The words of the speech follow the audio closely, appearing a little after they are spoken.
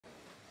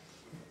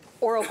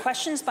Oral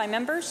questions by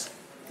members.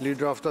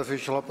 Leader of the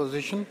Official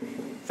Opposition.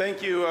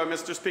 Thank you,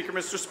 Mr. Speaker.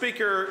 Mr.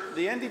 Speaker,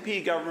 the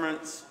NDP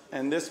government's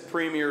and this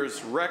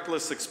Premier's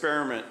reckless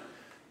experiment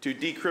to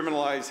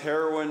decriminalize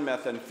heroin,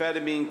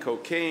 methamphetamine,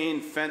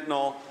 cocaine,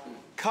 fentanyl,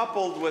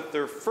 coupled with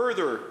their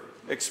further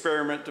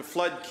experiment to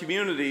flood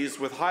communities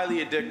with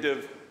highly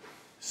addictive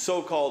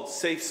so-called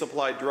safe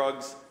supply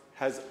drugs,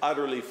 has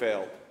utterly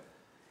failed.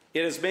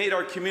 It has made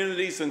our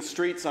communities and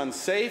streets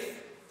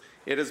unsafe,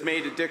 it has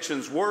made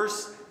addictions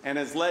worse, and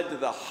has led to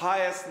the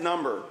highest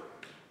number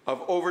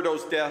of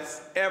overdose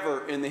deaths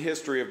ever in the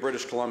history of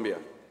British Columbia.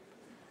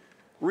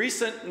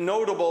 Recent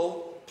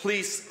notable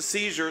police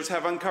seizures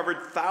have uncovered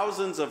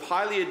thousands of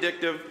highly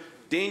addictive,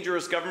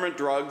 dangerous government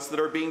drugs that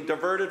are being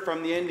diverted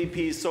from the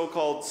NDP's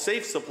so-called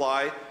safe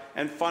supply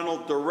and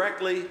funneled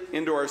directly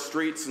into our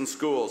streets and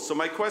schools. So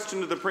my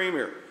question to the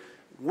Premier,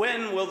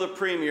 when will the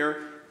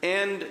Premier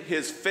end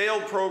his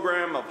failed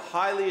program of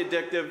highly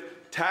addictive,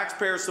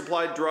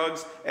 taxpayer-supplied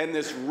drugs and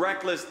this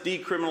reckless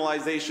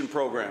decriminalization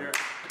program?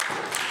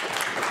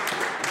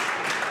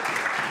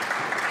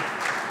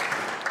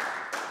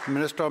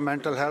 Minister of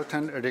Mental Health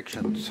and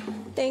Addictions.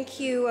 Thank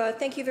you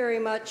very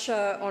much,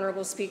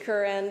 Honourable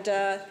Speaker,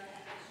 and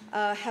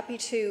happy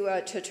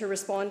to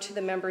respond to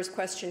the member's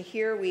question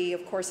here. We,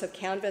 of course, have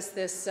canvassed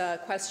this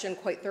question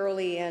quite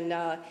thoroughly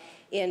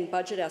in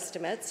budget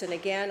estimates, and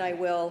again, I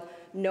will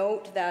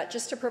note that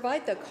just to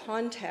provide the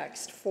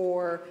context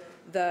for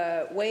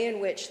the way in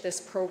which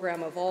this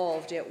program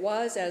evolved, it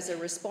was as a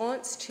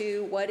response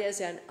to what is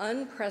an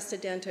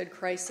unprecedented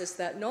crisis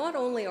that not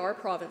only our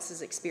province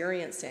is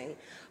experiencing,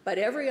 but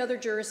every other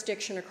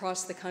jurisdiction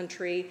across the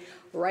country,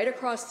 right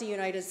across the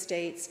United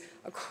States,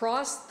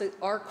 across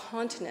our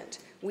continent.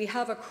 We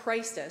have a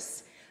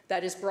crisis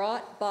that is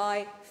brought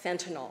by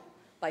fentanyl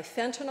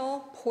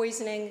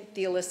poisoning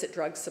the illicit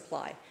drug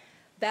supply.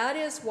 That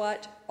is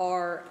what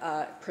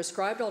our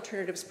Prescribed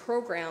Alternatives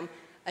program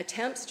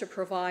attempts to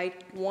provide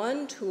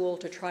one tool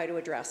to try to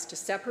address, to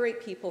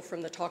separate people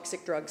from the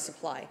toxic drug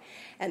supply.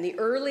 And the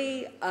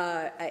early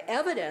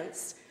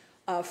evidence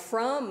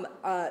from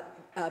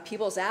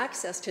people's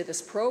access to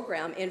this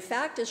program, in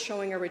fact, is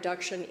showing a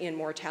reduction in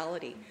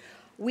mortality.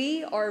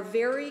 We are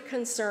very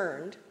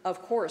concerned,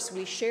 of course,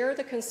 we share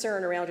the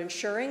concern around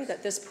ensuring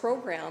that this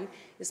program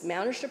is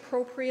managed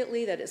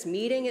appropriately, that it's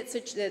meeting its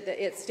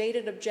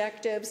stated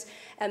objectives,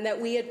 and that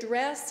we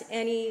address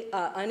any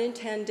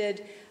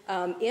unintended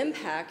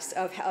impacts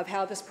of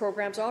how this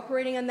program is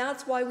operating, and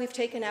that's why we've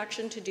taken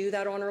action to do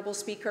that, Honourable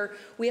Speaker.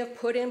 We have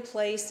put in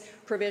place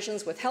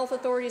provisions with health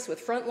authorities,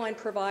 with frontline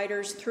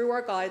providers, through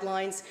our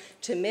guidelines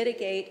to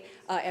mitigate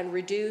and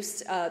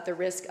reduce the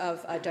risk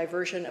of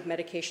diversion of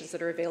medications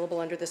that are available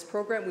under this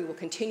program. We will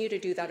continue to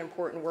do that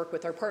important work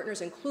with our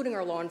partners, including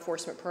our law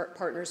enforcement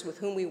partners with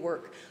whom we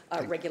work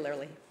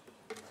regularly.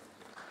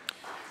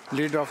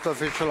 Leader of the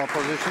Official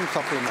Opposition,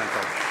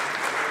 supplemental.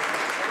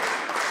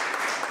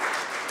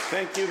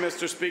 Thank you,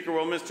 Mr. Speaker.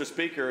 Well, Mr.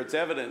 Speaker, it's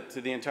evident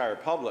to the entire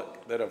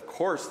public that, of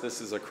course, this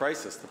is a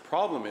crisis. The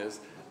problem is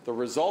the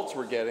results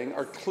we're getting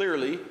are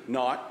clearly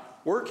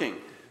not working.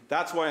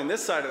 That's why on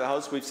this side of the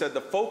House we've said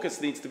the focus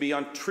needs to be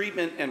on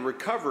treatment and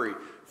recovery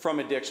from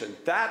addiction.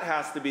 That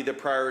has to be the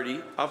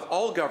priority of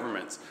all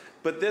governments.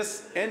 But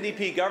this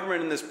NDP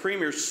government and this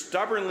Premier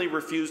stubbornly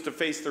refuse to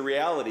face the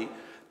reality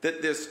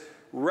that this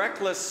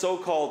reckless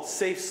so-called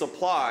safe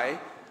supply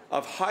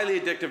of highly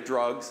addictive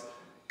drugs,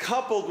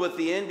 coupled with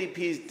the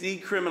NDP's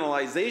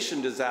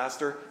decriminalization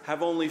disaster,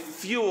 have only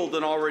fueled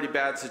an already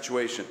bad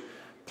situation.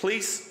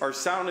 Police are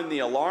sounding the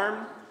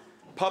alarm,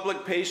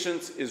 public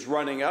patience is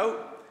running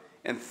out,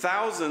 and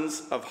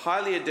thousands of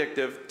highly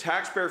addictive,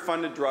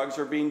 taxpayer-funded drugs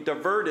are being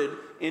diverted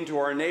into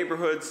our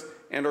neighbourhoods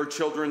and our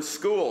children's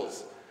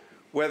schools.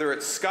 Whether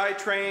it's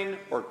SkyTrain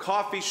or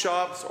coffee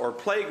shops or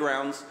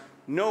playgrounds,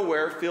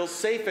 nowhere feels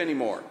safe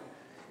anymore.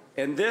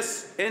 And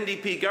this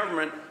NDP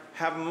government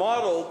have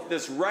modeled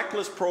this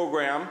reckless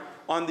program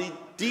on the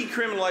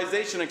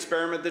decriminalization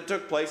experiment that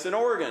took place in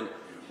Oregon,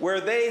 where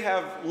they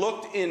have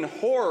looked in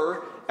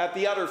horror at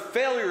the utter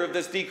failure of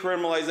this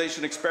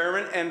decriminalization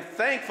experiment and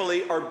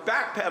thankfully are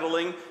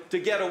backpedaling to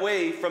get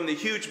away from the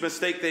huge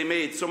mistake they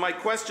made. So my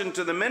question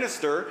to the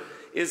Minister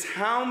is,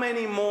 how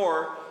many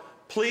more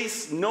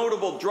police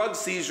notable drug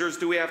seizures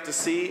do we have to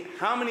see?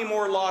 How many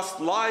more lost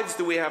lives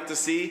do we have to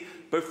see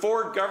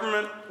before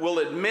government will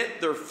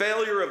admit their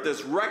failure of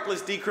this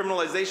reckless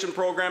decriminalization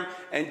program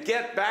and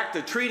get back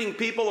to treating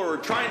people who are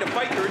trying to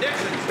fight their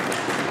addictions?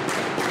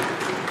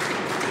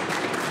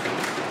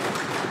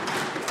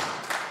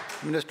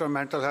 Minister of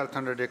Mental Health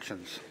and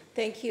Addictions.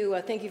 Thank you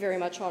very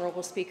much,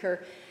 Honourable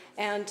Speaker.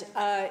 And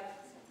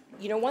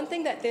you know, one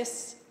thing that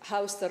this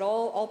House, that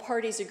all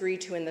parties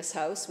agreed to in this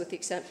House, with the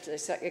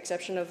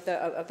exception of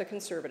the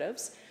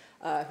Conservatives,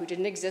 who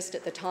didn't exist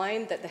at the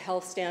time that the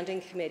Health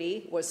Standing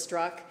Committee was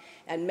struck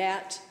and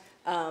met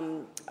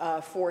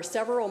for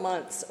several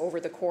months over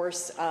the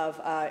course of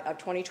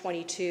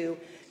 2022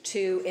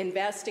 to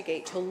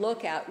investigate, to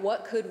look at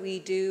what could we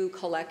do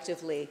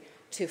collectively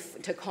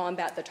to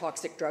combat the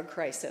toxic drug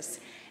crisis.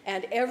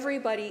 And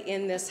everybody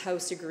in this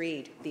House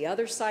agreed. The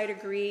other side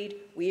agreed,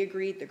 we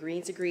agreed, the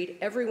Greens agreed,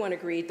 everyone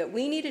agreed that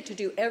we needed to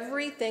do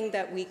everything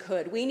that we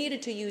could. We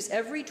needed to use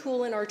every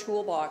tool in our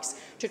toolbox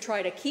to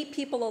try to keep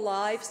people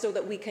alive so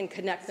that we can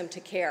connect them to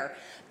care.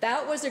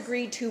 That was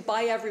agreed to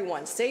by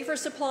everyone. Safer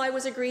supply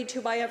was agreed to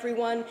by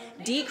everyone.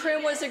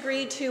 Decrim was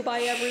agreed to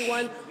by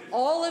everyone.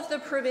 All of the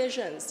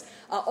provisions,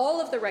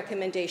 all of the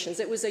recommendations.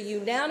 It was a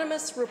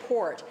unanimous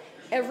report.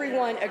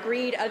 Everyone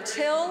agreed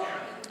until,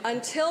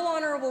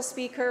 Honourable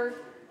Speaker,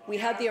 we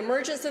had the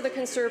emergence of the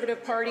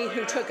Conservative Party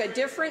who took a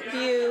different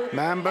view.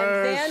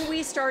 Members. And then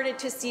we started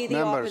to see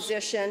the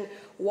opposition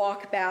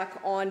walk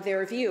back on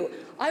their view.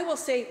 I will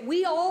say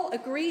we all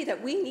agree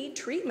that we need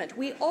treatment.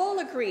 We all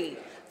agree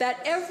that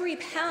every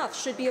path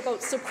should be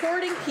about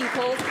supporting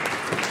people,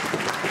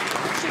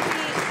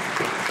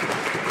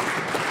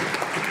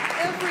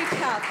 every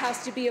path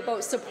has to be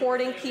about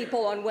supporting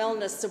people on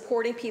wellness,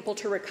 supporting people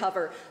to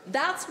recover.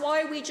 That's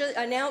why we just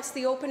announced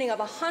the opening of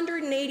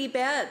 180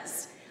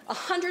 beds.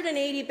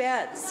 180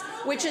 beds,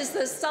 which is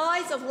the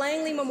size of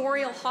Langley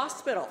Memorial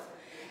Hospital.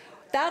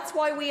 That's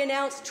why we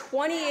announced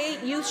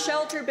 28 youth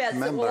shelter beds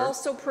that will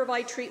also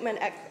provide treatment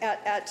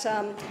down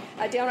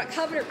at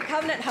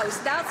Covenant House.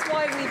 That's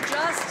why we've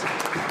just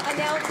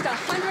announced a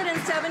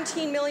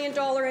 $117 million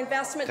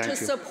investment to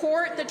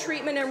support the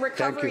treatment and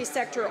recovery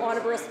sector,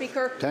 Honourable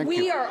Speaker.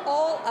 We are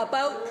all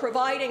about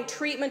providing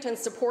treatment and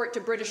support to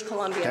British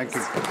Columbians. Thank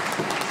you.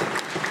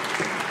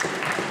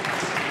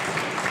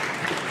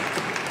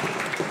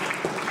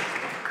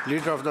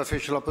 Leader of the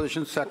Official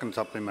Opposition, second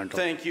supplemental.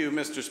 Thank you,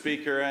 Mr.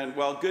 Speaker. And,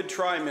 well, good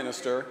try,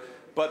 Minister.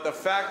 But the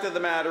fact of the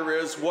matter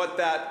is what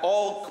that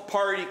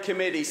all-party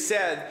committee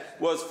said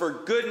was,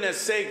 for goodness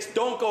sakes,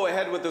 don't go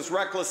ahead with this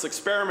reckless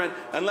experiment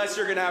unless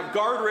you're going to have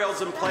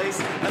guardrails in place,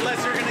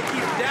 unless you're going to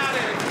keep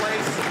data in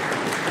place.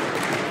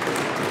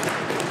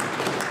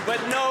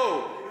 But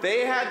no,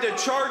 they had to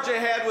charge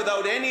ahead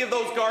without any of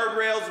those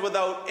guardrails,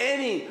 without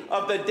any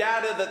of the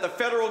data that the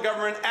federal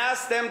government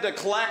asked them to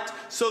collect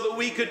so that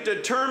we could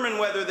determine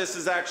whether this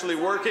is actually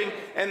working.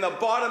 And the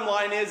bottom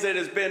line is it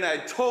has been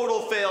a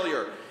total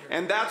failure.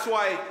 And that's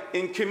why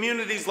in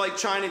communities like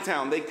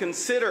Chinatown, they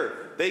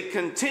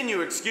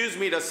continue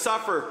to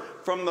suffer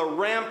from the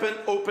rampant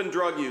open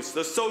drug use,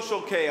 the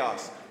social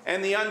chaos,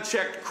 and the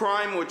unchecked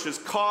crime which is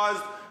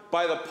caused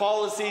by the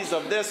policies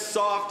of this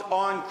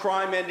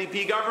soft-on-crime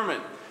NDP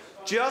government.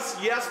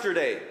 Just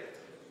yesterday,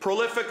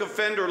 prolific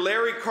offender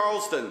Larry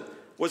Carlston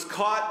was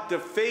caught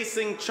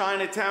defacing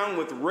Chinatown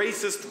with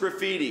racist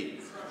graffiti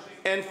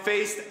and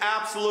faced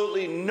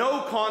absolutely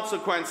no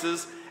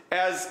consequences,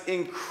 as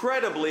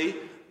incredibly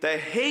the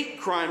hate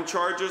crime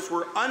charges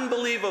were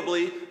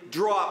unbelievably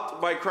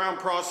dropped by Crown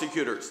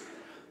prosecutors.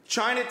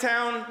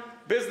 Chinatown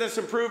Business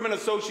Improvement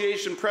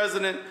Association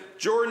President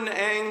Jordan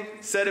Ang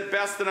said it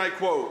best, and I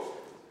quote,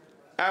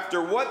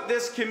 "After what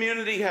this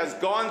community has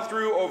gone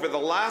through over the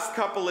last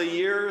couple of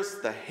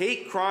years, the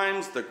hate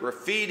crimes, the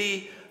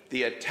graffiti,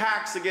 the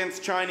attacks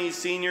against Chinese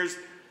seniors,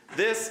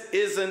 this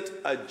isn't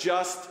a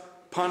just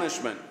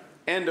punishment."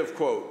 End of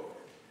quote.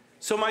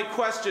 So my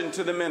question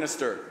to the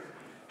minister,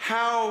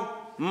 how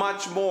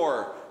much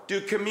more do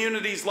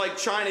communities like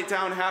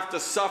Chinatown have to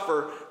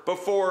suffer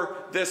before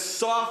this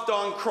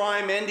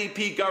soft-on-crime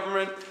NDP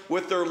government,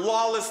 with their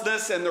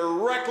lawlessness and their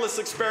reckless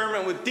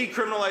experiment with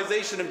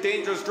decriminalization of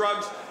dangerous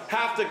drugs,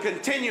 have to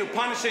continue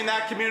punishing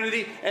that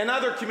community and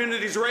other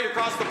communities right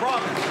across the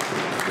province?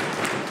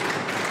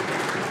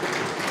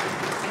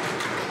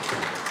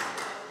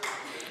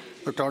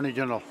 Attorney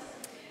General.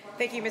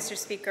 Thank you, Mr.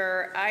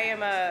 Speaker. I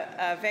am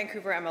a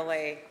Vancouver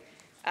MLA.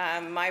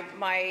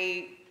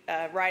 My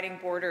riding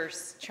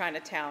borders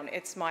Chinatown.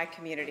 It's my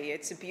community.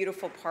 It's a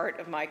beautiful part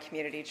of my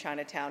community,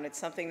 Chinatown. It's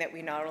something that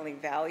we not only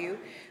value,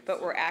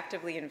 but we're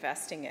actively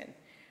investing in.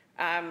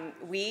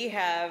 We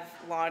have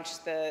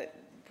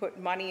put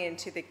money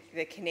into the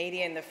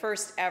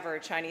first ever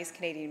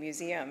Chinese-Canadian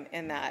museum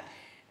in that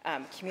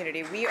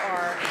community. We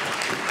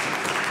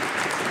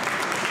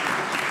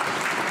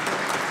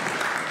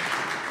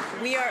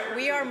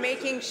are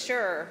making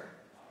sure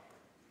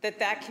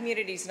that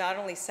community is not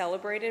only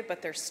celebrated,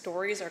 but their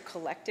stories are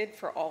collected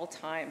for all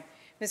time.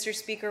 Mr.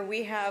 Speaker,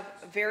 we have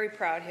a very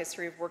proud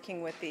history of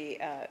working with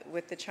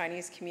the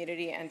Chinese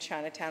community and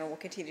Chinatown, and we'll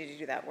continue to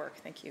do that work.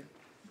 Thank you.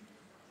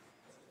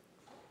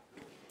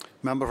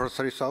 Member for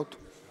Surrey South.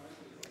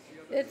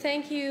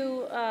 Thank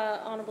you,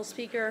 Honourable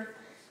Speaker.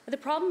 The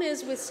problem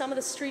is with some of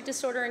the street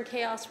disorder and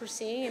chaos we're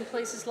seeing in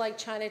places like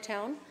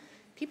Chinatown,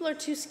 people are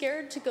too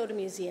scared to go to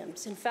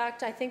museums. In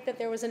fact, I think that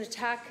there was an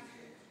attack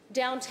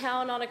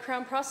downtown on a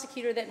Crown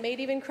prosecutor that made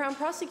even Crown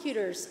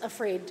prosecutors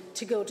afraid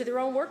to go to their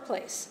own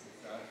workplace.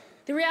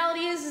 The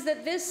reality is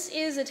that this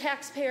is a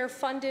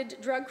taxpayer-funded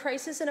drug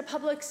crisis and a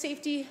public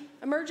safety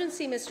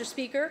emergency, Mr.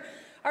 Speaker.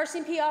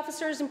 RCMP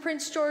officers in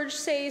Prince George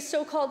say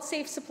so-called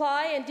safe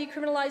supply and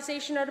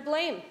decriminalization are to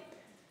blame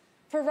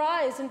for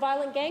rise in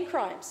violent gang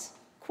crimes.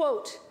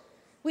 Quote,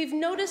 "We've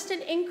noticed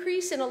an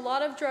increase in a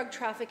lot of drug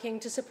trafficking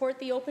to support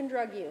the open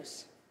drug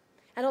use.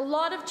 and a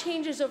lot of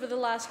changes over the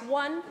last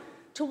 1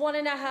 to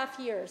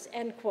 1.5 years,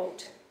 end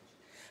quote.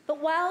 But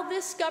while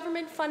this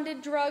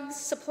government-funded drugs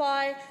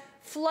supply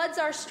floods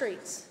our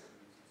streets,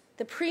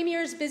 the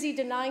Premier is busy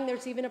denying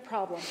there's even a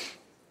problem.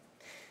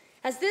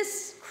 As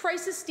this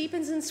crisis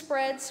deepens and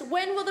spreads,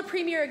 when will the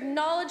Premier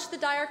acknowledge the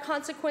dire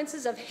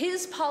consequences of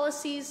his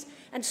policies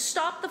and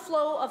stop the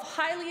flow of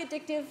highly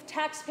addictive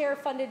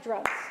taxpayer-funded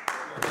drugs?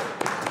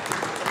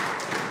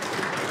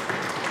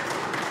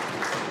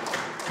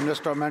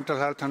 Minister of Mental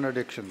Health and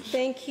Addictions.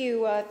 Thank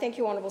you,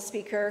 Honourable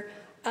Speaker.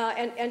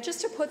 And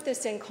just to put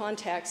this in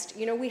context,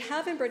 you know, we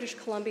have in British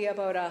Columbia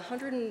about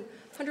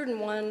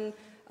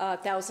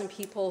 101,000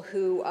 people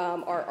who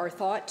are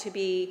thought to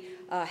be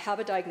have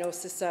a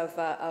diagnosis of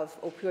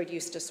opioid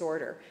use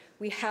disorder.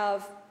 We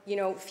have, you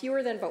know,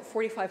 fewer than about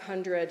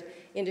 4,500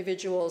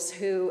 individuals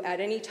who at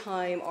any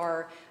time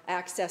are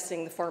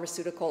accessing the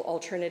pharmaceutical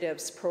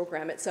alternatives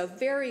program. It's a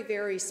very,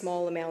 very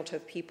small amount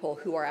of people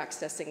who are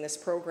accessing this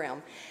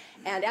program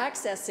and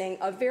accessing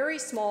a very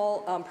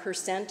small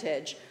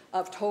percentage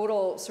of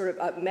total sort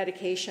of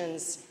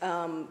medications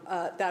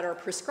that are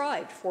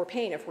prescribed for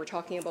pain. If we're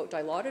talking about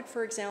Dilaudid,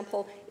 for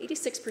example,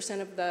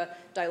 86% of the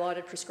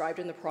Dilaudid prescribed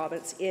in the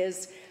province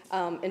is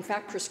in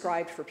fact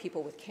prescribed for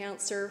people with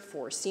cancer,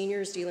 for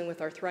seniors dealing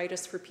with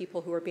arthritis, for people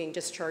who are being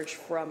discharged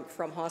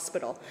from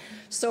hospital.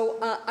 So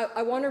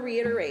I want to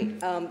reiterate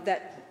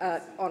that,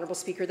 Honourable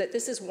Speaker, that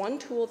this is one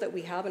tool that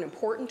we have, an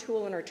important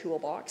tool in our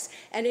toolbox,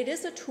 and it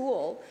is a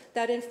tool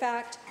that in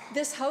fact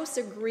this House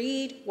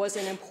agreed was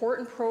an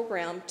important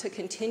program to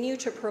continue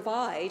to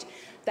provide,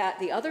 that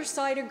the other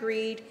side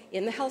agreed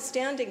in the Health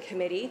Standing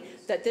Committee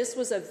that this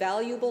was a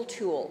valuable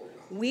tool.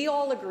 We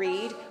all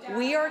agreed.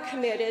 We are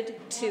committed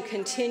to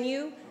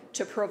continue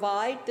to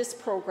provide this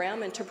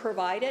program and to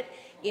provide it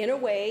in a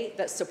way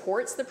that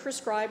supports the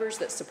prescribers,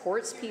 that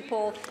supports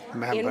people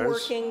in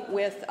working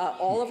with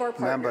all of our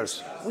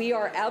partners. We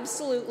are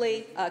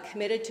absolutely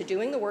committed to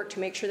doing the work to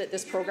make sure that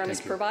this program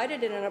is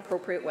provided in an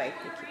appropriate way.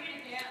 Thank you.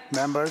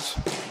 Members.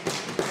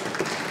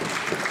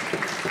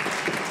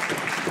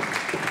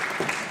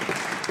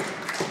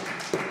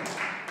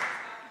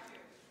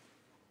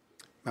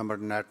 Member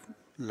Nat,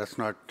 let's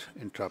not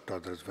interrupt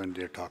others when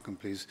they're talking,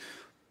 please.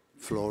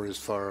 Floor is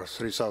for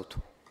Surrey South.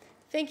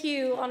 Thank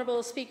you,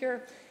 Honourable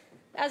Speaker.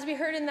 As we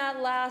heard in that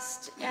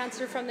last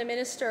answer from the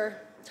Minister,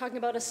 talking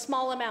about a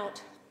small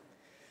amount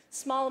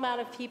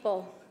of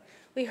people.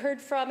 We heard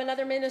from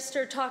another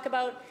Minister talk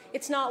about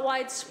it's not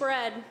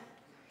widespread.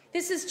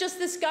 This is just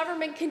this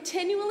government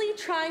continually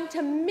trying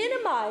to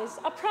minimize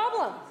a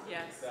problem.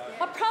 Yes.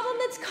 A problem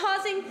that's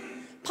causing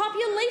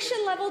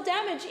population-level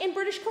damage in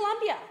British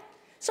Columbia.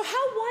 So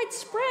how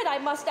widespread, I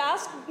must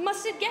ask,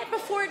 must it get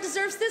before it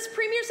deserves this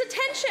Premier's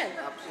attention?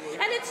 Absolutely.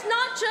 And it's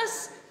not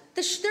just,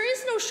 there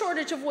is no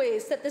shortage of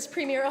ways that this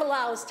Premier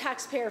allows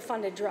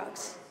taxpayer-funded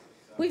drugs.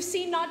 We've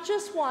seen not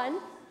just one,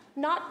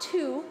 not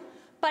two,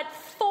 but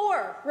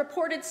 4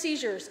 reported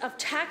seizures of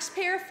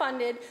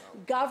taxpayer-funded,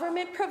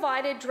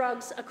 government-provided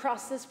drugs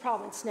across this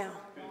province now.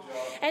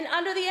 And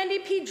under the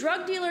NDP,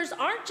 drug dealers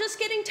aren't just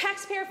getting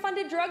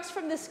taxpayer-funded drugs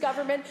from this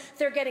government,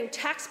 they're getting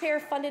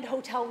taxpayer-funded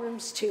hotel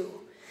rooms too.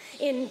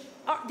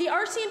 The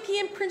RCMP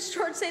in Prince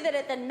George say that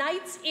at the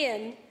Knights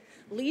Inn,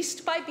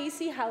 leased by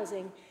BC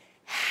Housing,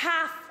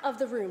 half of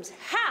the rooms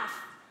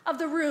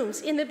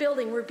in the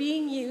building were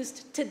being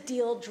used to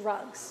deal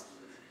drugs.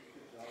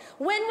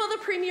 When will the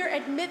Premier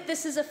admit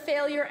this is a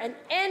failure and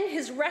end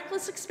his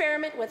reckless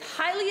experiment with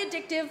highly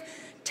addictive,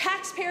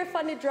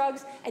 taxpayer-funded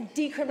drugs and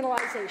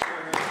decriminalization?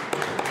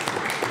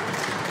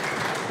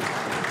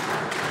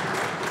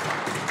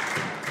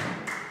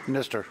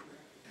 Minister.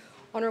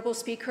 Honourable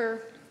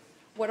Speaker,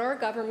 what our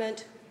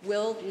government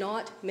will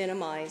not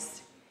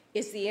minimize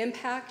is the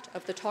impact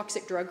of the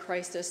toxic drug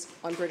crisis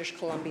on British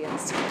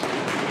Columbians.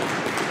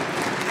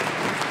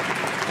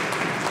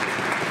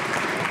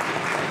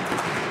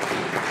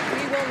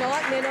 We will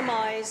not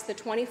minimize the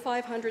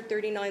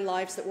 2,539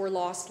 lives that were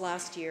lost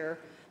last year,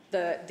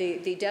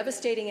 the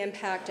devastating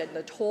impact and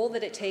the toll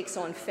that it takes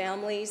on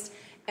families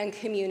and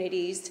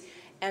communities,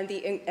 and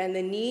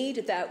the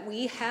need that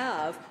we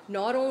have,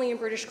 not only in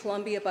British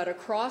Columbia, but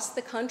across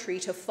the country,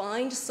 to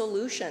find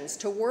solutions,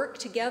 to work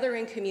together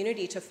in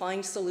community to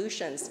find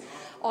solutions.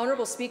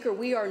 Honourable Speaker,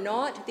 we are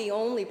not the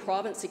only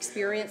province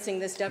experiencing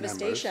this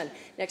devastation.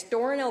 Next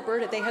door in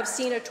Alberta, they have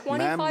seen a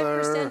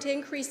 25%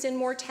 increase in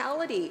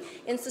mortality.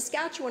 In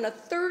Saskatchewan, a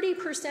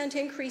 30%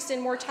 increase in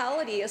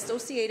mortality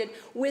associated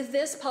with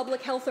this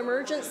public health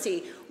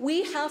emergency.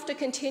 We have to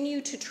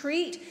continue to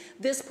treat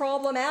this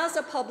problem as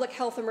a public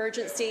health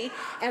emergency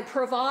and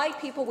provide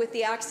people with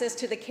the access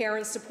to the care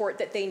and support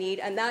that they need,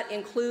 and that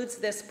includes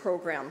this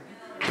program.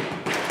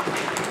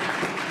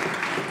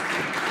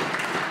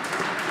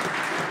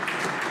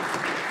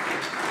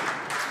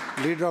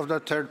 Leader of the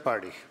third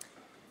party.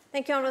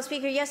 Thank you, Honourable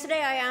Speaker.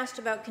 Yesterday I asked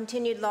about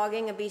continued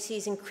logging of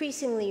BC's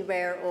increasingly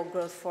rare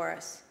old-growth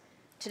forests.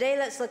 Today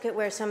let's look at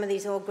where some of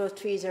these old-growth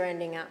trees are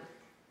ending up.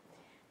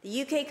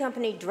 The UK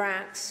company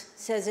Drax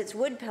says its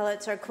wood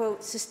pellets are,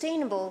 quote,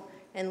 sustainable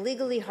and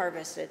legally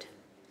harvested.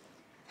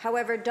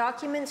 However,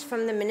 documents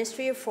from the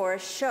Ministry of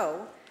Forests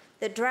show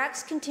that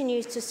Drax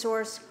continues to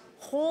source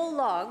whole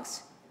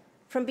logs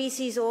from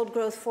BC's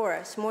old-growth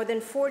forests, more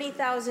than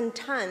 40,000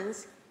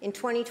 tons in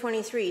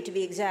 2023 to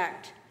be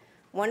exact.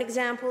 One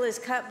example is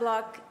cut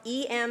block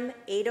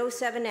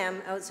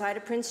EM807M outside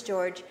of Prince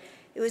George.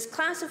 It was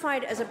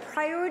classified as a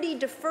priority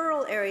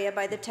deferral area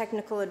by the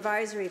Technical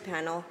Advisory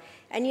Panel,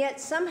 and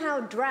yet somehow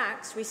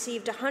Drax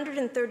received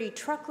 130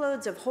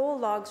 truckloads of whole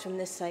logs from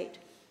this site.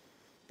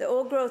 The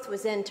old growth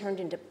was then turned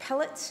into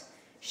pellets,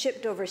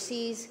 shipped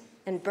overseas,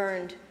 and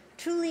burned.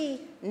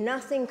 Truly,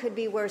 nothing could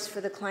be worse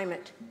for the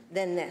climate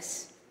than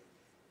this.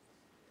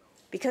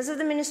 Because of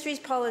the ministry's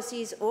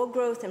policies, old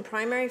growth and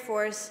primary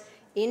forests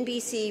in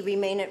BC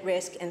remain at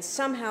risk, and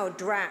somehow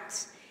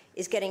Drax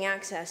is getting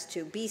access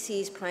to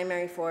BC's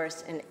primary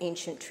forests and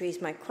ancient trees.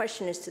 My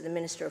question is to the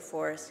Minister of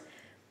Forests.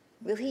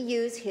 Will he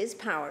use his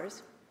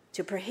powers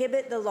to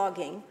prohibit the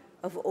logging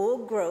of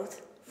old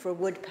growth for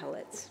wood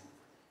pellets?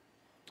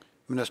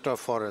 Minister of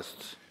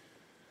Forests.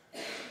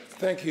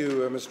 Thank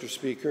you, Mr.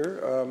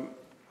 Speaker.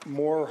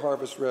 More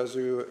harvest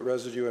residue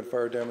and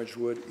fire damaged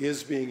wood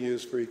is being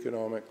used for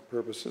economic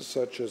purposes,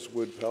 such as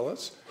wood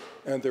pellets,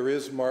 and there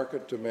is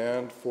market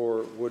demand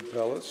for wood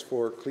pellets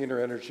for cleaner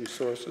energy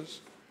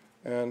sources,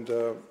 and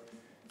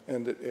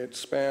it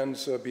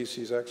spans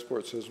BC's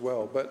exports as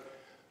well. But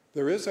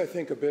there is, I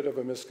think, a bit of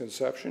a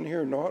misconception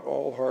here. Not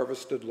all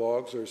harvested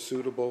logs are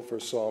suitable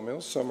for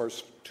sawmills. Some are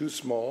too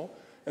small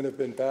and have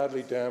been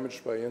badly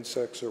damaged by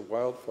insects or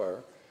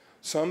wildfire.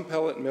 Some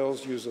pellet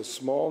mills use a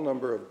small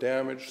number of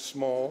damaged,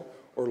 small,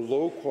 or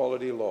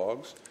low-quality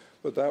logs,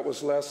 but that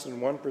was less than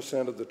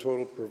 1% of the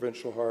total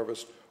provincial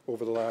harvest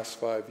over the last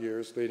 5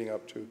 years, leading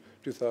up to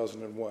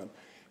 2001.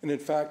 And in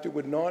fact, it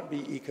would not be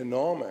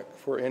economic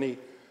for any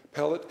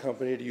pellet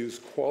company to use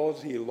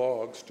quality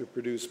logs to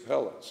produce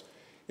pellets.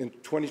 In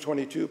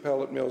 2022,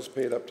 pellet mills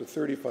paid up to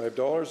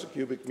 $35 a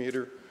cubic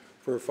meter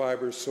for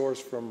fibers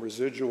sourced from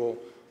residual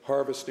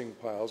harvesting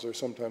piles, or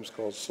sometimes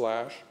called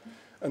slash.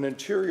 An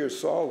interior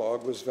saw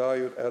log was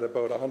valued at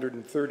about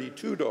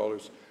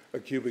 $132 a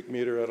cubic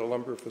meter at a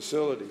lumber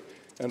facility,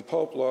 and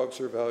pulp logs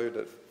are valued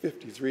at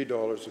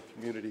 $53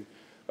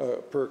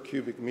 per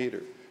cubic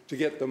meter. To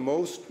get the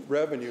most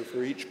revenue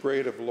for each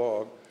grade of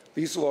log,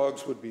 these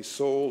logs would be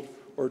sold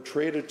or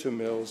traded to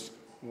mills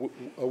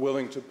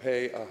willing to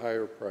pay a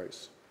higher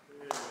price.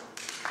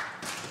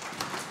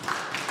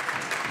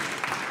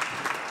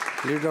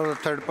 Leader of the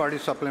third party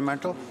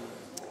supplemental.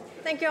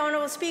 Thank you,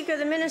 Honourable Speaker.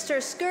 The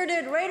Minister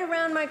skirted right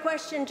around my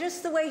question,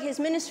 just the way his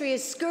ministry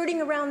is skirting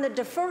around the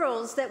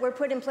deferrals that were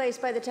put in place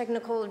by the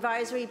Technical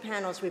Advisory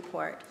Panel's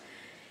report.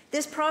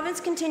 This province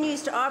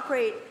continues to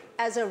operate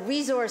as a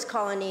resource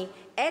colony,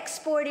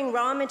 exporting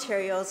raw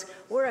materials.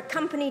 We're a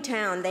company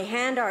town. They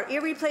hand our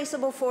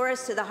irreplaceable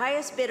forests to the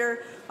highest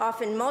bidder,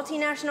 often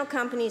multinational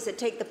companies that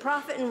take the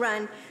profit and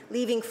run,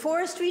 leaving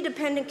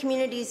forestry-dependent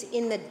communities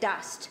in the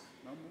dust.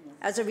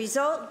 As a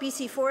result,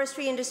 BC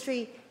forestry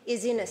industry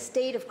is in a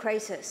state of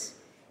crisis.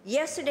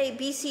 Yesterday,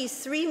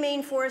 BC's 3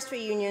 main forestry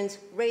unions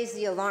raised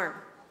the alarm.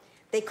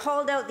 They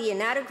called out the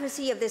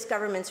inadequacy of this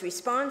government's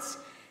response,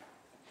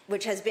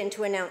 which has been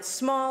to announce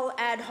small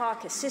ad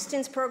hoc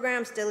assistance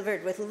programs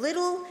delivered with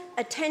little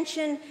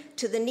attention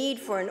to the need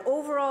for an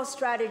overall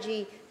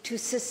strategy to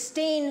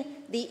sustain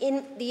the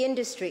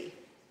industry.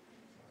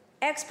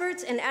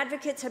 Experts and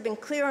advocates have been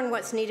clear on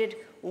what's needed.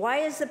 Why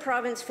has the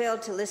province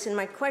failed to listen?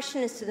 My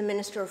question is to the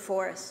Minister of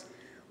Forests.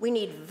 We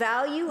need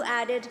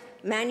value-added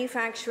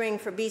manufacturing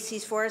for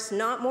BC's forests,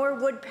 not more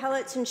wood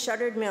pellets and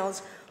shuttered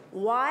mills.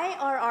 Why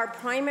are our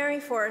primary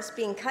forests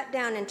being cut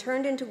down and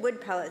turned into wood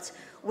pellets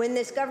when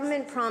this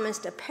government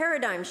promised a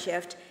paradigm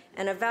shift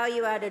and a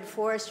value-added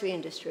forestry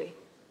industry?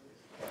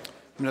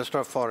 Minister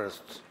of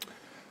Forests.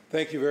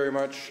 Thank you very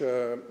much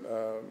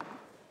to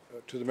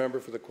the member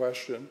for the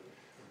question.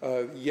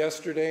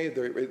 Yesterday,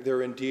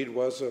 there indeed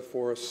was a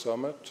forest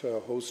summit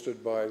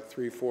hosted by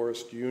 3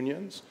 forest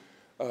unions.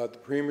 The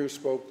Premier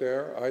spoke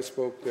there, I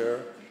spoke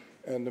there,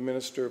 and the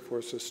Minister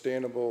for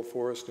Sustainable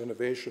Forest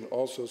Innovation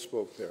also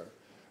spoke there.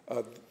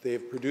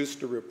 They've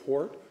produced a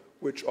report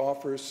which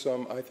offers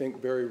some, I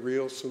think, very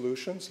real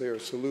solutions. They are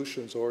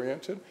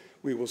solutions-oriented.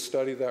 We will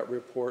study that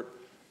report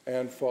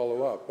and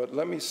follow up. But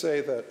let me say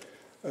that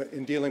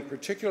in dealing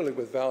particularly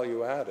with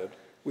value-added,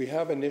 we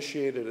have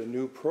initiated a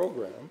new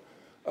program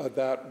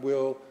that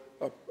will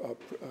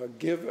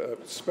give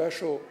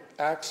special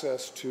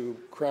access to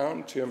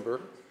Crown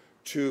timber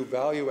to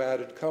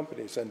value-added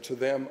companies, and to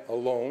them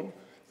alone.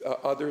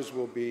 Others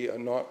will be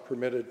not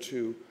permitted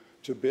to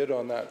bid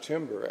on that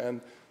timber.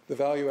 And the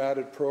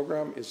value-added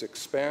program is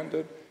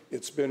expanded.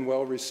 It's been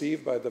well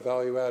received by the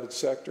value-added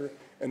sector,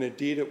 and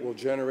indeed it will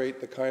generate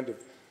the kind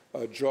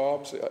of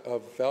jobs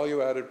of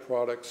value-added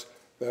products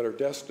that are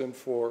destined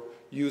for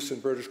use in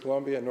British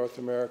Columbia, North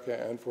America,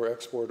 and for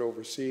export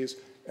overseas.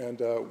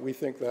 And we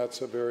think that's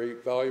a very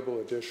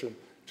valuable addition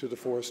to the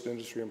forest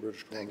industry in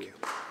British Columbia.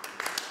 Thank you.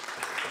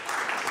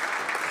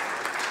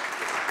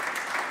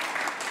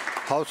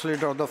 House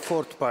Leader of the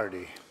Fourth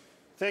Party.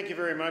 Thank you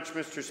very much,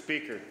 Mr.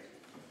 Speaker.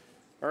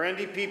 Our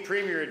NDP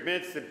Premier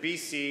admits that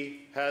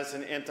BC has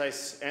an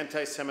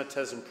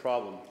anti-Semitism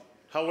problem.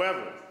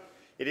 However,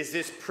 it is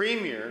this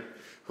Premier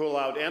who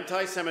allowed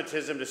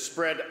anti-Semitism to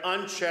spread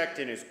unchecked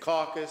in his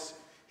caucus,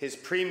 his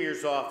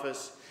Premier's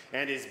office,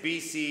 and his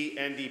BC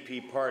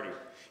NDP party.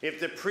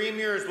 If the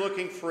Premier is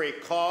looking for a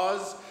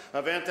cause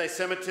of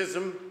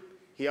anti-Semitism,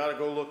 he ought to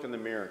go look in the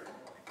mirror.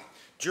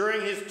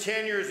 During his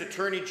tenure as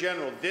Attorney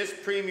General, this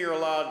Premier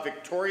allowed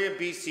Victoria,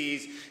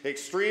 BC's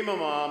extreme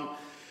imam,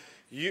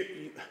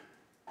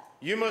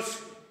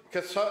 Yumas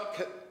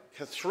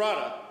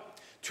Kathrada,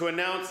 to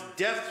announce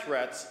death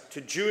threats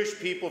to Jewish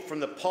people from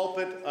the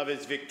pulpit of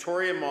his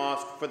Victoria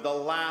Mosque for the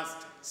last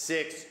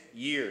 6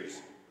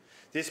 years.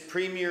 This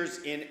Premier's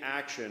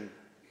inaction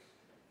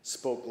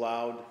spoke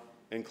loud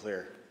and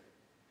clear.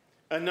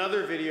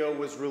 Another video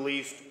was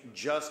released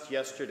just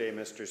yesterday,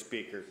 Mr.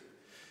 Speaker.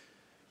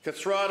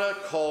 Kathrada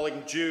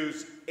calling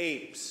Jews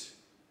apes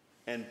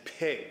and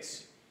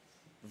pigs,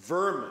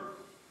 vermin,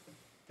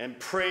 and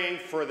praying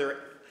for their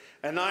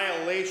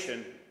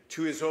annihilation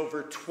to his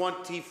over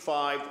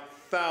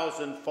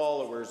 25,000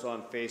 followers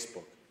on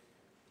Facebook.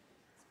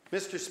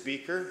 Mr.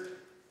 Speaker,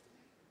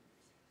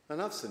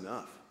 enough's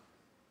enough.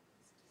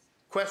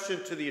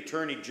 Question to the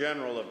Attorney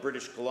General of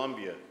British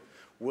Columbia: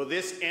 will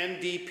this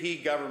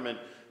NDP government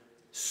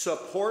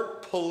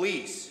support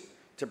police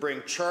to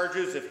bring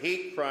charges of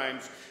hate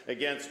crimes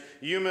against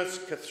Yumas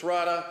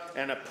Kathrada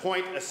and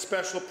appoint a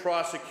special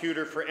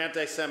prosecutor for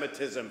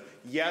anti-Semitism?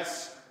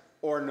 Yes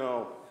or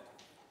no?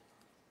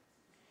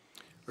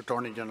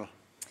 Attorney General.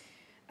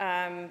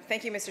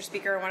 Thank you, Mr.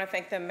 Speaker. I want to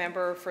thank the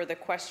member for the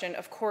question.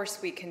 Of course,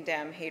 we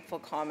condemn hateful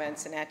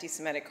comments and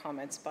anti-Semitic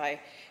comments by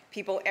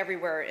people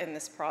everywhere in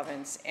this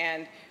province.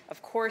 And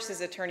of course, as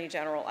Attorney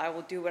General, I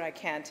will do what I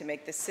can to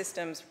make the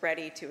systems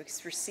ready to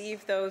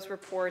receive those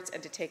reports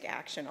and to take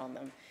action on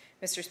them.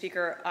 Mr.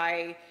 Speaker,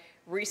 I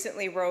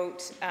recently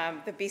wrote,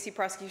 the BC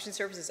Prosecution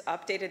Service has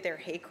updated their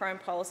hate crime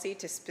policy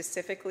to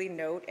specifically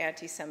note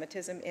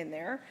anti-Semitism in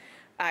there.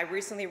 I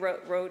recently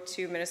wrote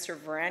to Minister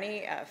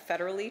Varani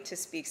federally to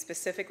speak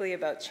specifically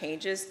about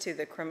changes to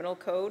the criminal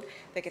code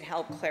that could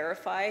help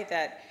clarify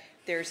that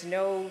there's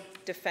no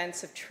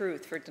defense of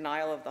truth for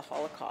denial of the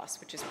Holocaust,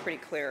 which is pretty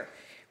clear.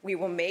 We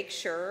will make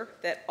sure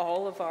that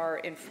all of our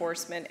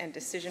enforcement and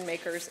decision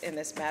makers in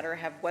this matter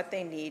have what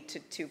they need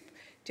to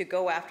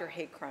go after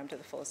hate crime to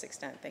the fullest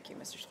extent. Thank you,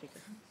 Mr.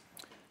 Speaker.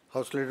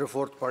 House Leader,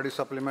 Fourth Party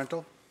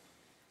Supplemental.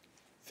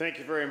 Thank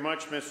you very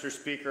much, Mr.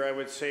 Speaker. I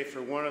would say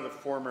for one of the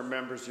former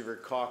members of your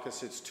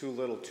caucus, it's too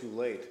little too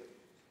late.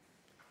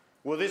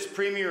 Will this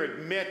Premier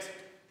admit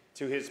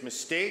to his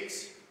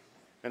mistakes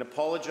and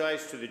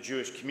apologize to the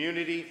Jewish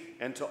community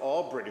and to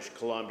all British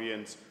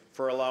Columbians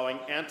for allowing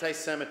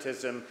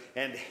anti-Semitism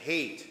and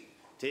hate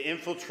to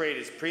infiltrate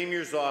his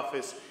Premier's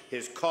office,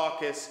 his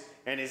caucus,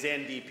 and his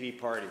NDP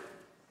party?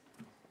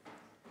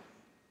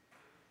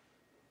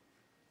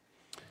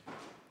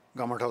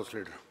 Government House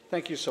Leader.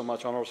 Thank you so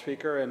much, Honourable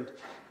Speaker. And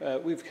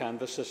we've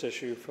canvassed this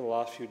issue for the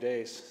last few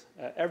days.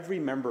 Every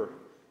member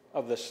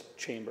of this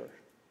chamber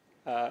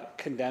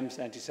condemns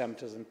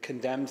anti-Semitism,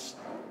 condemns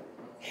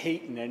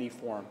hate in any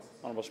form,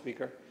 Honourable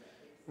Speaker.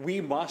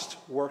 We must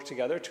work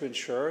together to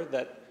ensure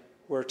that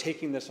we're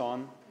taking this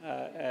on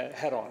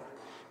head on.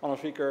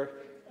 Honourable Speaker,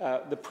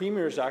 the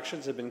Premier's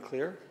actions have been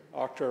clear.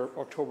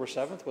 October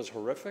 7th was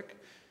horrific.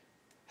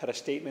 Had a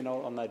statement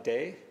out on that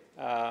day,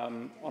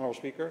 Honourable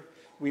Speaker.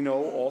 We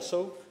know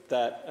also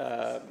that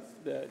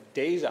the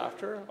days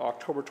after,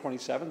 October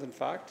 27th, in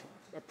fact,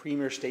 a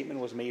Premier statement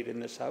was made in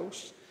this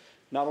House.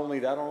 Not only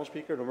that, Honourable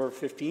Speaker, November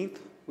 15th,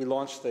 we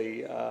launched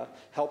the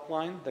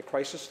helpline, the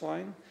crisis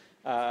line.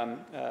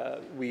 On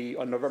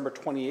November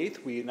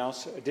 28th, we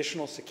announced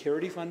additional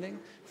security funding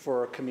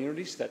for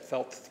communities that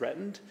felt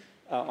threatened.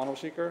 Honourable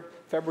Speaker,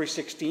 February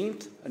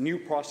 16th, a new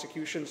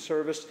prosecution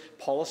service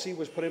policy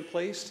was put in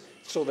place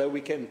so that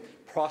we can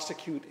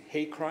prosecute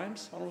hate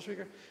crimes, Honourable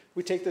Speaker.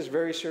 We take this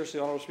very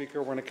seriously, Honourable Speaker.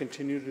 We're going to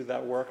continue to do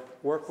that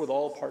work with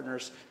all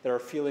partners that are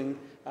feeling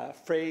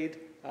afraid,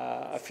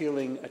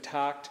 feeling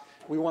attacked.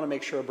 We want to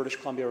make sure British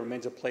Columbia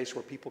remains a place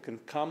where people can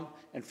come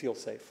and feel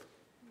safe.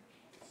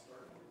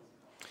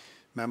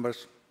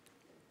 Members.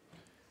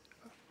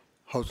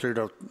 House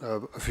Leader,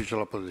 Official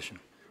Opposition.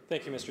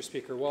 Thank you, Mr.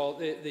 Speaker. Well,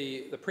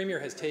 the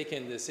Premier has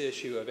taken this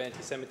issue of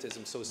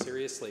anti-Semitism so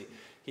seriously,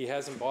 he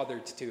hasn't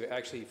bothered to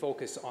actually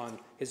focus on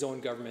his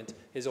own government,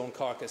 his own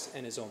caucus,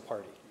 and his own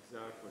party.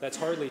 Exactly. That's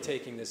hardly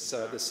taking this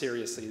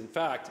seriously. In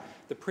fact,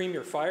 the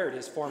Premier fired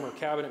his former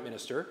cabinet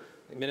minister,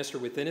 a minister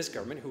within his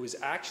government, who was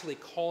actually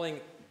calling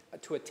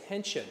to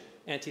attention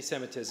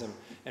anti-Semitism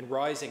and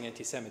rising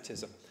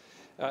anti-Semitism.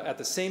 At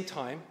the same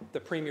time, the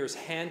Premier's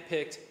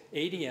hand-picked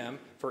ADM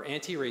for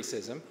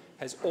anti-racism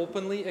has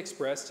openly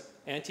expressed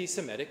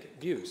anti-Semitic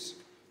views.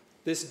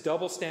 This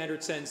double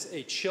standard sends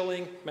a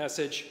chilling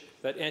message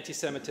that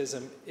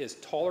anti-Semitism is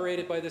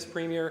tolerated by this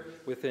Premier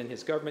within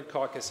his government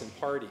caucus and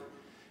party.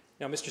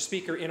 Now, Mr.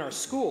 Speaker, in our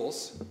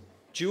schools,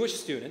 Jewish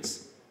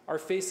students are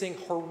facing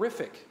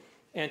horrific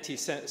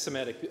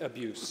anti-Semitic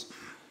abuse.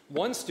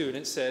 One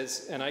student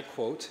says, and I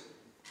quote,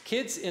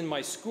 Kids in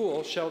my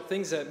school shout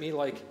things at me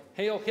like,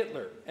 "Hail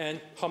Hitler"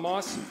 and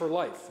 "Hamas for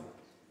life,"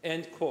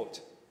 end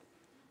quote.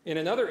 In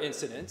another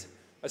incident,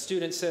 a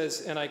student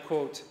says, and I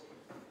quote,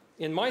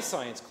 "In my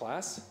science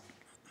class,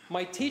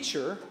 my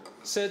teacher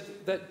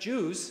said that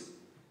Jews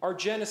are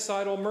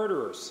genocidal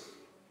murderers,"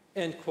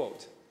 end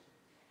quote.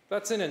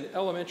 That's in an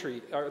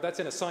elementary, or that's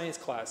in a science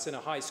class in a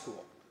high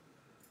school.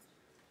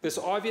 This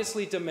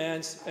obviously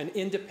demands an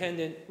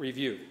independent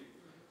review.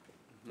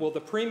 Will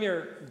the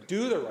Premier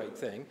do the right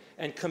thing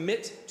and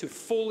commit to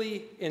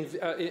fully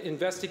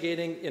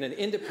investigating in an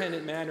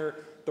independent manner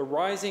the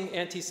rising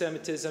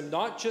anti-Semitism,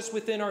 not just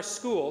within our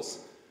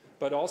schools,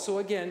 but also,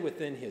 again,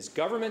 within his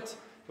government,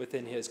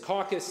 within his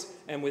caucus,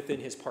 and within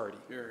his party?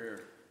 Hear,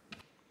 hear.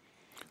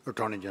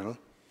 Attorney General.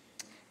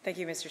 Thank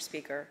you, Mr.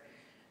 Speaker.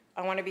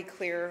 I want to be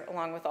clear,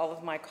 along with all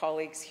of my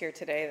colleagues here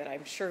today, that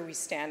I'm sure we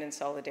stand in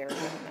solidarity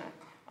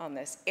on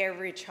this.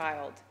 Every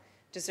child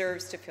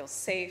deserves to feel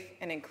safe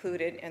and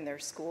included in their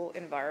school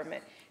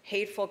environment.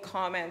 Hateful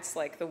comments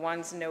like the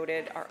ones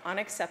noted are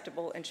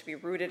unacceptable and should be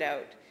rooted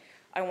out.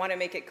 I want to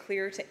make it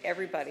clear to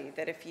everybody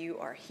that if you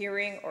are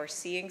hearing or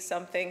seeing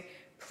something,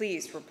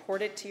 please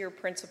report it to your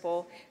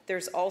principal.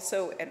 There's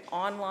also an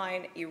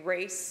online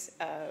erase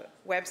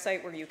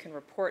website where you can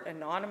report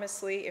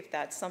anonymously if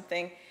that's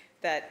something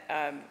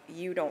that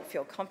you don't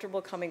feel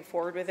comfortable coming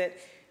forward with it.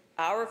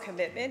 Our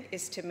commitment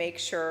is to make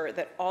sure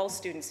that all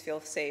students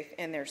feel safe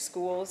in their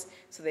schools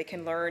so they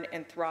can learn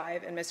and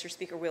thrive. And Mr.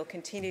 Speaker, we'll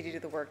continue to do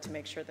the work to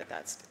make sure that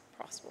that's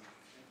possible.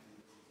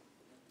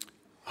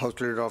 House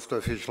Leader of the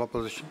Official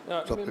Opposition.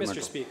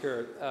 Mr.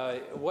 Speaker,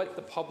 what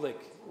the public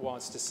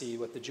wants to see,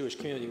 what the Jewish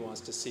community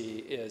wants to see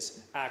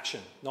is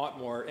action, not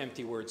more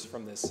empty words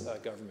from this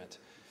government.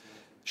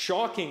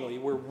 Shockingly,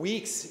 we're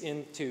weeks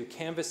into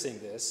canvassing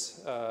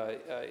this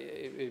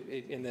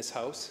in this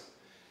House,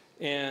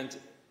 and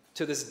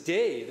to this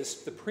day,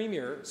 the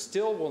Premier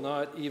still will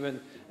not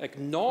even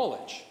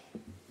acknowledge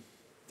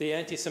the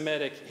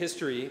anti-Semitic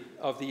history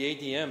of the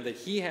ADM that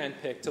he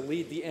handpicked to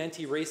lead the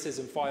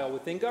anti-racism file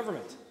within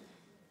government.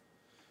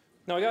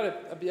 Now, I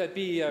got to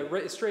be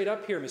straight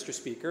up here, Mr.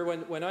 Speaker.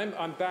 When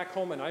I'm back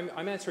home and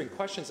I'm answering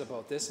questions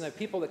about this, and I have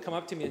people that come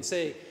up to me and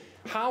say,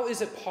 how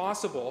is it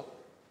possible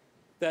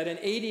that an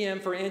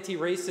ADM for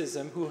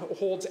anti-racism who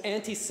holds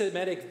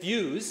anti-Semitic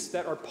views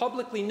that are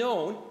publicly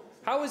known,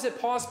 how is it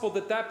possible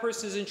that that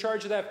person is in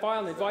charge of that file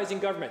and advising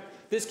government?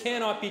 This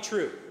cannot be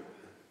true.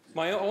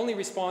 My only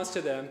response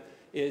to them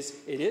is,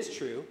 it is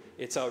true,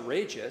 it's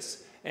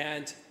outrageous,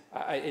 and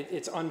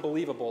it's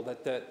unbelievable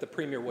that the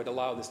Premier would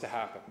allow this to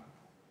happen.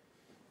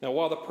 Now,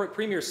 while the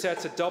Premier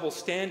sets a double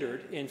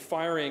standard in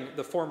firing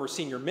the former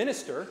senior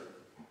minister,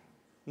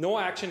 no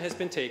action has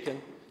been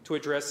taken to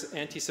address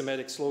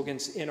anti-Semitic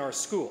slogans in our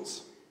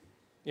schools.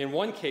 In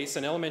one case,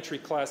 an elementary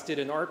class did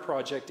an art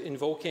project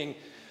invoking,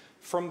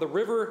 "From the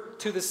river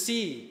to the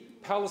sea,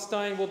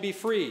 Palestine will be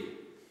free."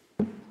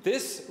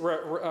 This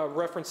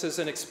references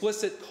an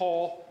explicit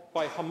call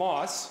by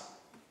Hamas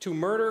to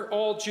murder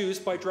all Jews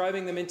by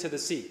driving them into the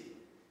sea.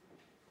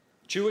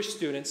 Jewish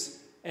students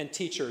and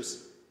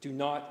teachers do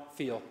not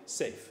feel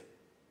safe.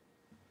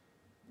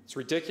 It's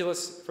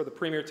ridiculous for the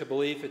Premier to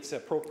believe it's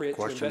appropriate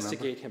to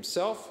investigate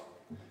himself.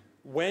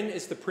 When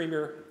is the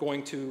Premier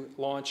going to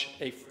launch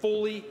a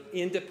fully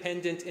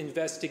independent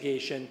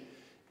investigation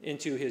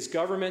into his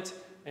government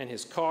and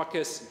his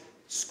caucus,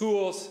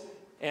 schools,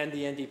 and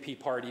the NDP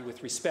party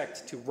with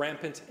respect to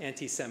rampant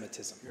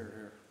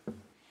anti-Semitism?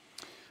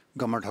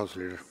 Government House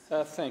Leader.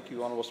 Thank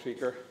you, Honourable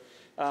Speaker.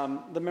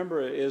 The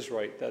member is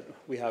right that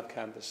we have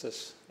canvassed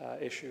this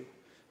issue.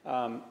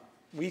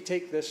 We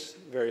take this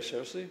very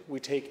seriously. We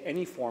take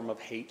any form of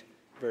hate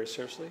very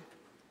seriously,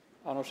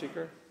 Honourable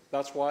Speaker.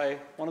 That's why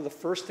one of the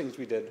first things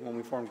we did when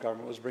we formed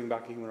government was bring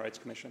back a Human Rights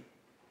Commission.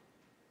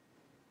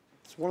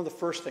 It's one of the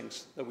first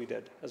things that we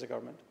did as a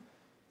government.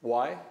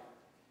 Why?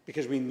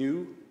 Because we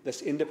knew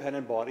this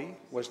independent body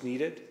was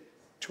needed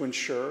to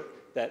ensure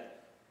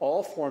that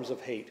all forms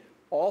of hate,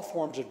 all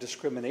forms of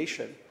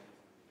discrimination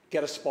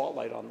get a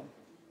spotlight on them.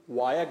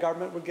 Why a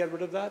government would get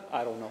rid of that,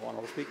 I don't know,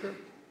 Honourable Speaker.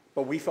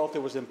 But we felt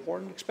it was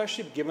important,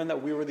 especially given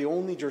that we were the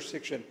only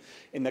jurisdiction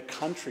in the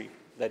country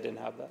that didn't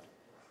have that.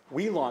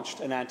 We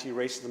launched an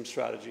anti-racism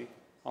strategy,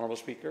 Honourable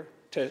Speaker,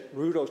 to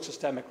root out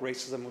systemic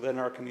racism within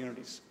our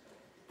communities.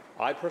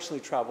 I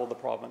personally traveled the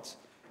province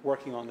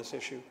working on this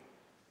issue.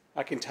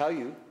 I can tell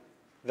you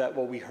that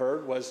what we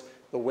heard was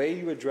the way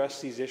you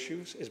address these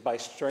issues is by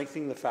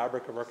strengthening the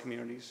fabric of our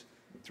communities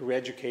through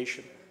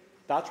education.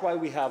 That's why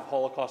we have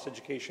Holocaust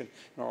education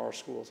in our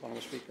schools,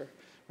 Honourable Speaker.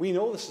 We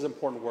know this is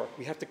important work.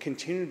 We have to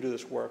continue to do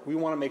this work. We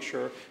want to make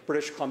sure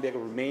British Columbia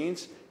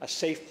remains a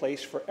safe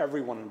place for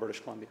everyone in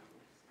British Columbia.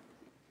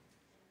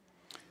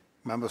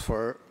 Member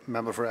for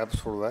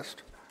Abbotsford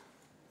West.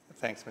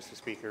 Thanks, Mr.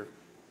 Speaker.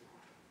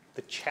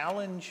 The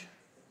challenge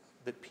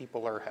that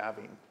people are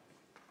having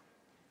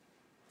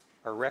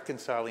are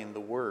reconciling the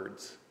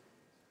words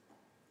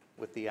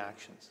with the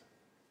actions.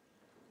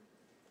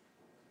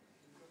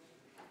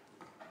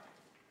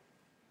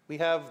 We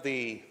have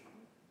the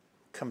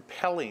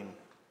compelling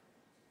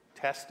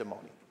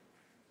testimony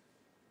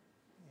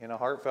in a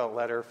heartfelt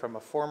letter from a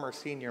former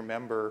senior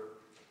member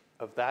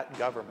of that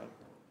government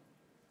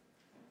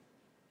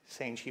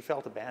saying she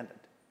felt abandoned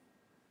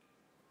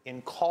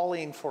in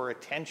calling for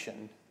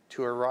attention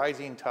to a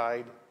rising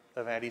tide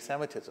of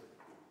anti-Semitism.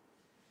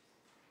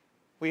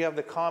 We have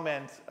the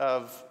comments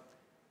of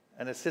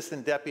an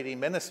assistant deputy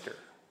minister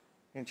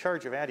in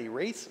charge of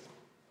anti-racism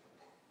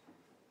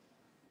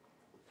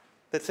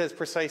that says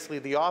precisely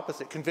the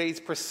opposite, conveys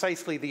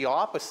precisely the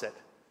opposite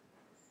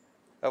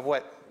of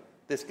what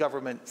this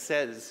government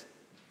says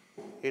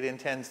it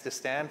intends to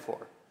stand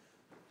for.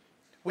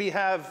 We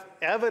have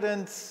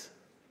evidence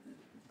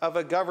of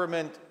a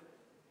government,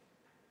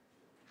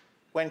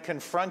 when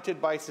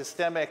confronted by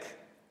systemic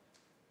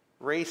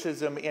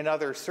racism in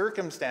other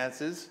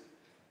circumstances,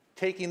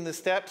 taking the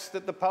steps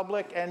that the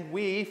public and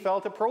we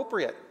felt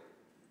appropriate.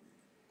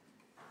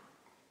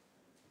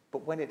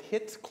 But when it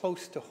hits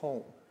close to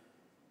home,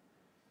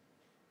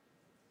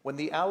 when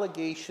the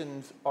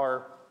allegations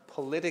are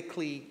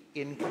politically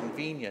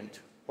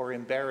inconvenient or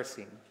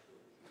embarrassing,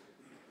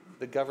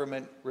 the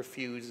government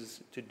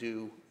refuses to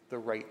do the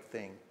right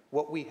thing.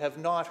 What we have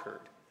not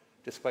heard,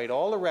 despite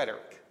all the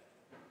rhetoric,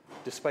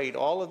 despite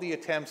all of the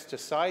attempts to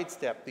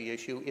sidestep the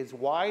issue, is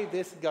why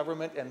this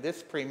government and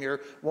this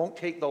Premier won't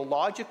take the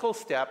logical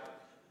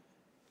step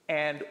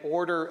and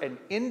order an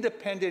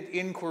independent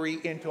inquiry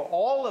into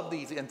all of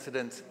these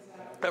incidents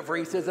of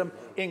racism,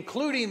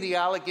 including the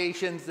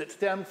allegations that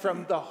stem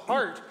from the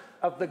heart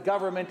of the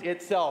government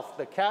itself,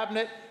 the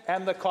Cabinet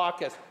and the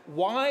caucus.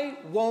 Why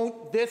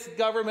won't this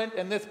government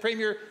and this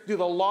Premier do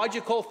the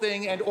logical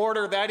thing and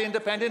order that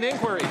independent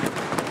inquiry?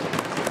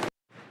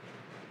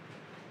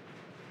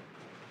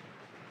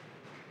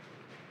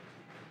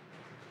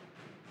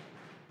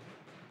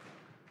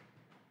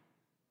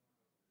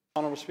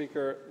 Honourable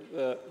Speaker,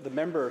 the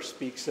member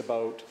speaks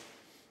about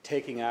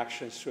taking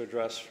actions to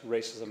address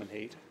racism and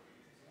hate.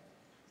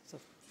 So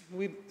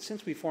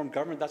since we formed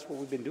government, that's what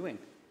we've been doing.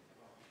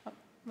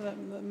 The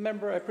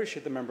member, I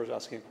appreciate the members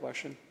asking a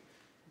question,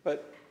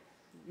 but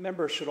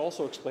members should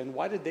also explain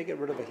why did they get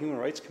rid of a Human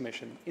Rights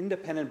Commission,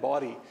 independent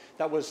body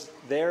that was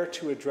there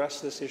to address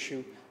this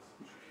issue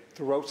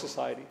throughout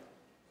society?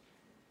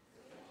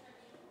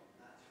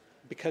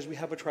 Because we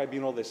have a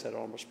tribunal, they said,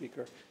 Honourable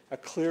Speaker. A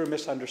clear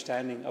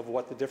misunderstanding of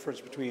what the difference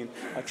between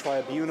a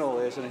tribunal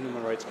is and a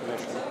Human Rights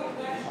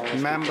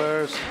Commission.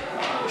 Members,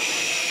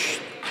 shh.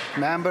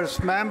 Members,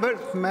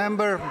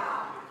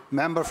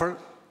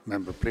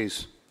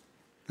 please.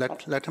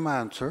 Let him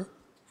answer.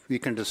 We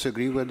can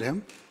disagree with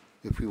him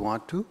if we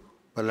want to,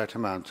 but let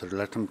him answer.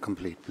 Let him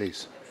complete,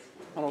 please.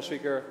 Honourable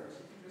Speaker,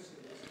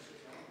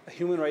 a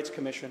Human Rights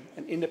Commission,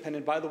 an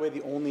independent, by the way,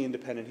 the only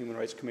independent Human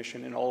Rights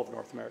Commission in all of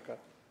North America.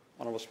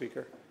 Honourable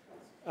Speaker,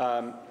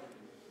 an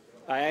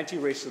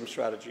anti-racism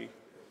strategy.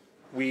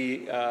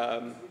 We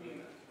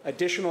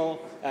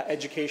additional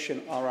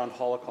education around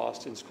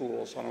Holocaust in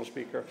schools, Honourable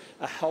Speaker,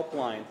 a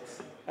helpline,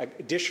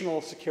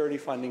 additional security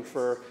funding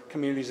for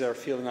communities that are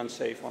feeling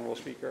unsafe, Honourable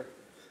Speaker.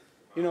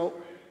 You know,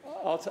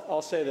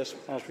 I'll say this,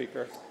 Honourable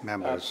Speaker.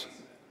 Members,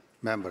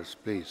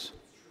 please.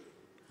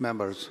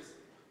 Members,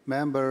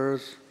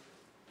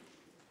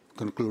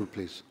 conclude,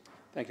 please.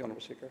 Thank you,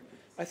 Honourable Speaker.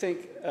 I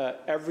think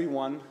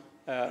everyone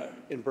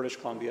in British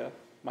Columbia,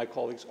 my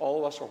colleagues, all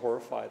of us are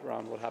horrified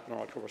around what happened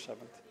on October 7th.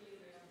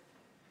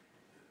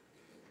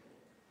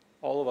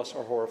 All of us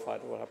are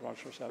horrified at what happened on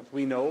October 7th.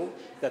 We know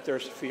that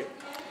there's fear.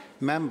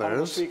 Members.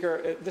 Honourable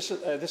Speaker, this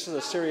is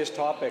a serious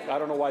topic. I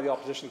don't know why the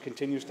opposition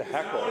continues to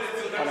heckle.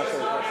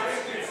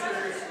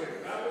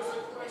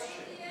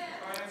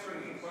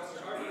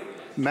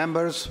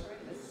 Members,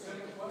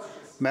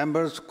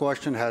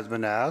 question has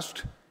been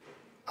asked.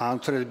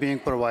 Answer is being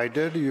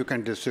provided. You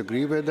can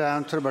disagree with the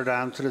answer, but the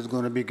answer is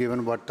going to be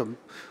given what the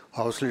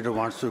House Leader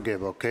wants to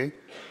give, okay?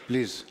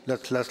 Please,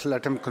 let's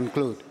let him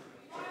conclude.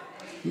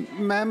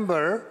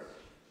 Member,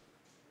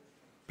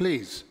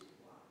 please.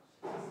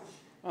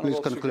 Please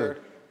conclude. Speaker,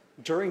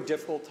 during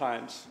difficult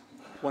times,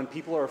 when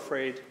people are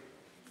afraid,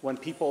 when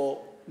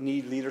people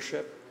need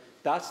leadership,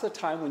 that's the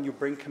time when you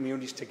bring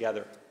communities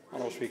together,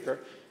 Honourable Speaker.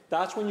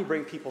 That's when you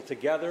bring people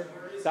together.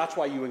 That's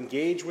why you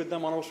engage with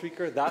them, Honourable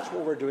Speaker. That's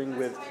what we're doing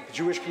with the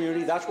Jewish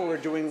community. That's what we're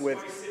doing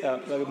with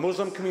the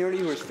Muslim community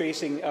who is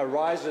facing a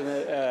rise in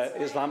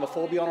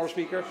Islamophobia, Honourable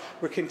Speaker.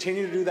 We're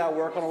continuing to do that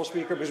work, Honourable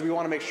Speaker, because we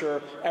want to make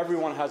sure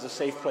everyone has a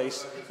safe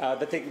place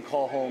that they can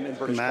call home in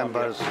British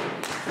Columbia.